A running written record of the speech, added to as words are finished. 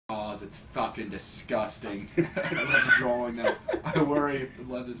eyebrows. It's fucking disgusting. I'm drawing them. I worry if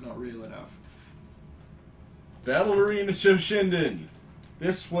the leather's not real enough. Battle Arena Toshinden.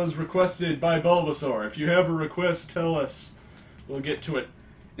 This was requested by Bulbasaur. If you have a request, tell us. We'll get to it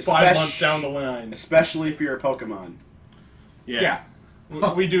 5 months down the line. Especially if you're a Pokemon. Yeah.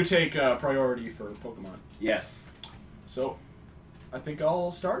 We do take priority for Pokemon. Yes. So, I think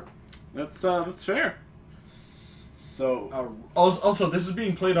I'll start. That's fair. So also, this is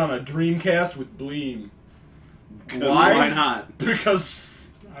being played on a Dreamcast with Bleem. why not? Because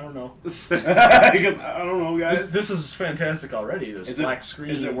I don't know. Because I don't know, guys. This is fantastic already. This black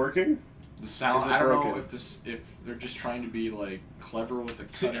screen. Is it working? The sound. I don't broken? know if they're just trying to be like clever with the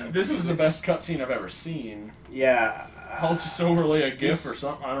cutting. This is the best cutscene I've ever seen. Yeah. I'll just overlay a GIF or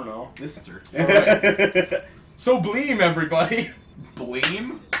something. I don't know. This. Right. So Bleem, everybody.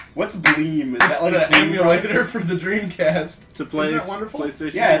 Bleem? What's Bleem? Is It's that like the emulator for the Dreamcast. to play? Isn't that wonderful?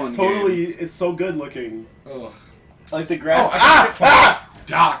 PlayStation. Yeah, it's totally. Games. It's so good looking. Ugh. Like the graphics.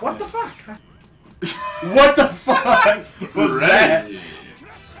 Darkness. What the fuck? What the fuck was that? Ready.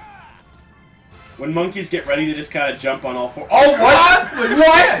 When monkeys get ready, they just kind of jump on all four. Oh, what?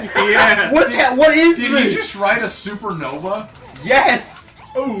 What? Yeah. What's that? What is Did this? you just write a supernova? Yes.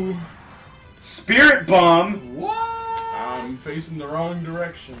 Oh. Spirit bomb. What? I'm facing the wrong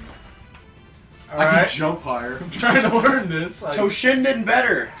direction. I Alright. can jump higher. I'm trying to learn this. Toshinden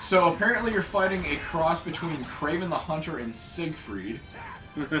better. So apparently you're fighting a cross between Kraven the Hunter and Siegfried.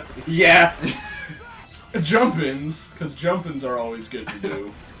 Yeah. Jump-ins, because jump-ins are always good to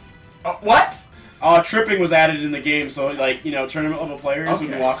do. What? Tripping was added in the game, so like tournament level players would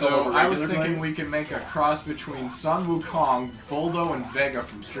walk over. So I was thinking we can make a cross between Sun Wukong, Voldo, and Vega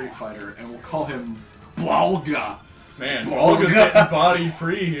from Street Fighter, and we'll call him Balga. Man, Olga's getting body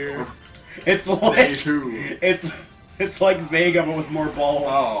free here. It's like who? It's like Vega but with more balls.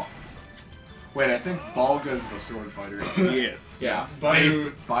 Oh. Wait, I think Balga's the sword fighter. Yes. Yeah. By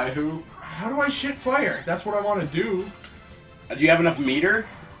who? How do I shit fire? That's what I want to do. Do you have enough meter?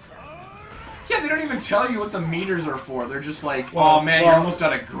 Yeah, they don't even tell you what the meters are for. They're just like, Well, oh man, you're almost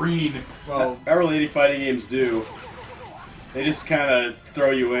out of green. Well, Our lady fighting games do. They just kind of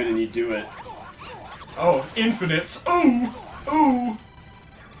throw you in and you do it. oh, infinites. Ooh! Ooh!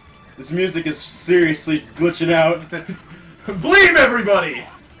 This music is seriously glitching out. Bleem, everybody!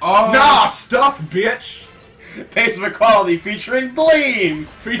 Oh, Nah, stuff, bitch! Pace of Equality featuring Bleem!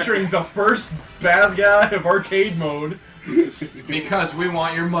 Featuring the first bad guy of arcade mode. because we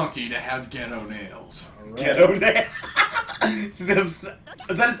want your monkey to have ghetto nails. Right. Ghetto nail. Is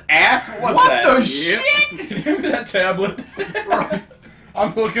that his ass? What was What that? the shit? Can you give me that tablet?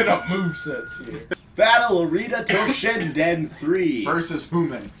 I'm looking up movesets here. Battle Arena Toshinden 3. Versus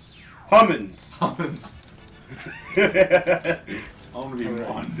Human. Hummins. Hummins. I want to be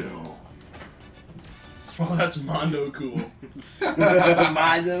Mondo. Well, that's Mondo cool.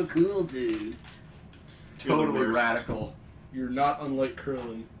 Mondo cool dude. Totally radical. You're not unlike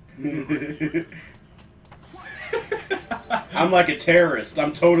Krillin. I'm like a terrorist.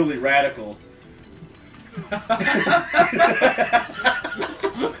 I'm totally radical.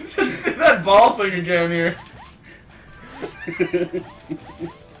 Just do that ball thing again here.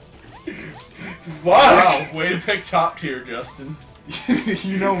 Fuck! Wow, way to pick top tier, Justin.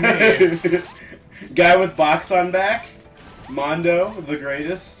 You know me. Guy with box on back. Mondo, the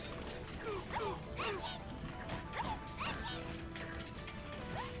greatest.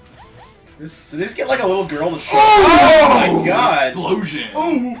 Did they just get like a little girl to show? Oh my god! Explosion!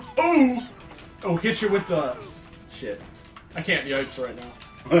 Ooh! Ooh! Oh, hit you with the... Shit. I can't yipes right now.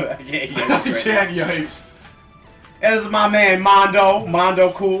 I can't hear this You right can't yipes. now. This is my man Mondo.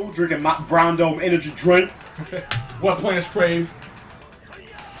 Mondo cool, drinking my Brown energy drink. What plants crave?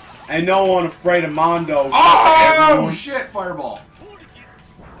 Ain't no one afraid of Mondo. Oh Everyone. shit! Fireball.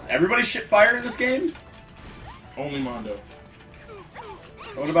 Is everybody shit fire in this game? Only Mondo.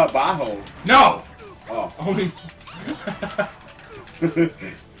 What about Baho? No! Oh. Only...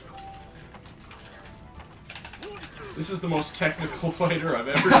 This is the most technical fighter I've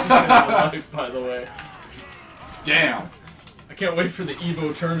ever seen in my life, by the way. Damn. I can't wait for the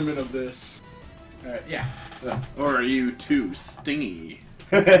Evo tournament of this. Alright, yeah. Or are you too stingy?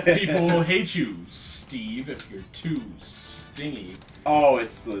 People will hate you, Steve, if you're too stingy. Oh,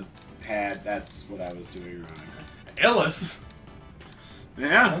 it's the pad. That's what I was doing wrong. Ellis!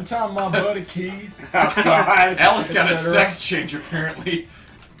 Yeah. One time my buddy Keith. Alice got a etc. sex change apparently.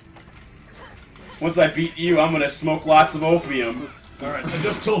 Once I beat you, I'm gonna smoke lots of opium. Alright, I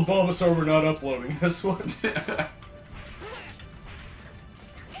just told Bulbasaur we're not uploading this one.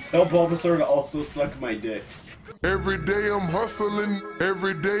 Tell Bulbasaur to also suck my dick. Every day I'm hustling,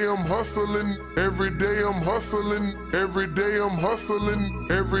 every day I'm hustling, every day I'm hustling, every day I'm hustling,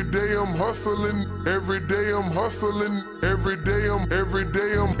 every day I'm hustling, every day I'm hustling, every day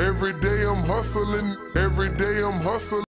I'm hustling, every day I'm hustling.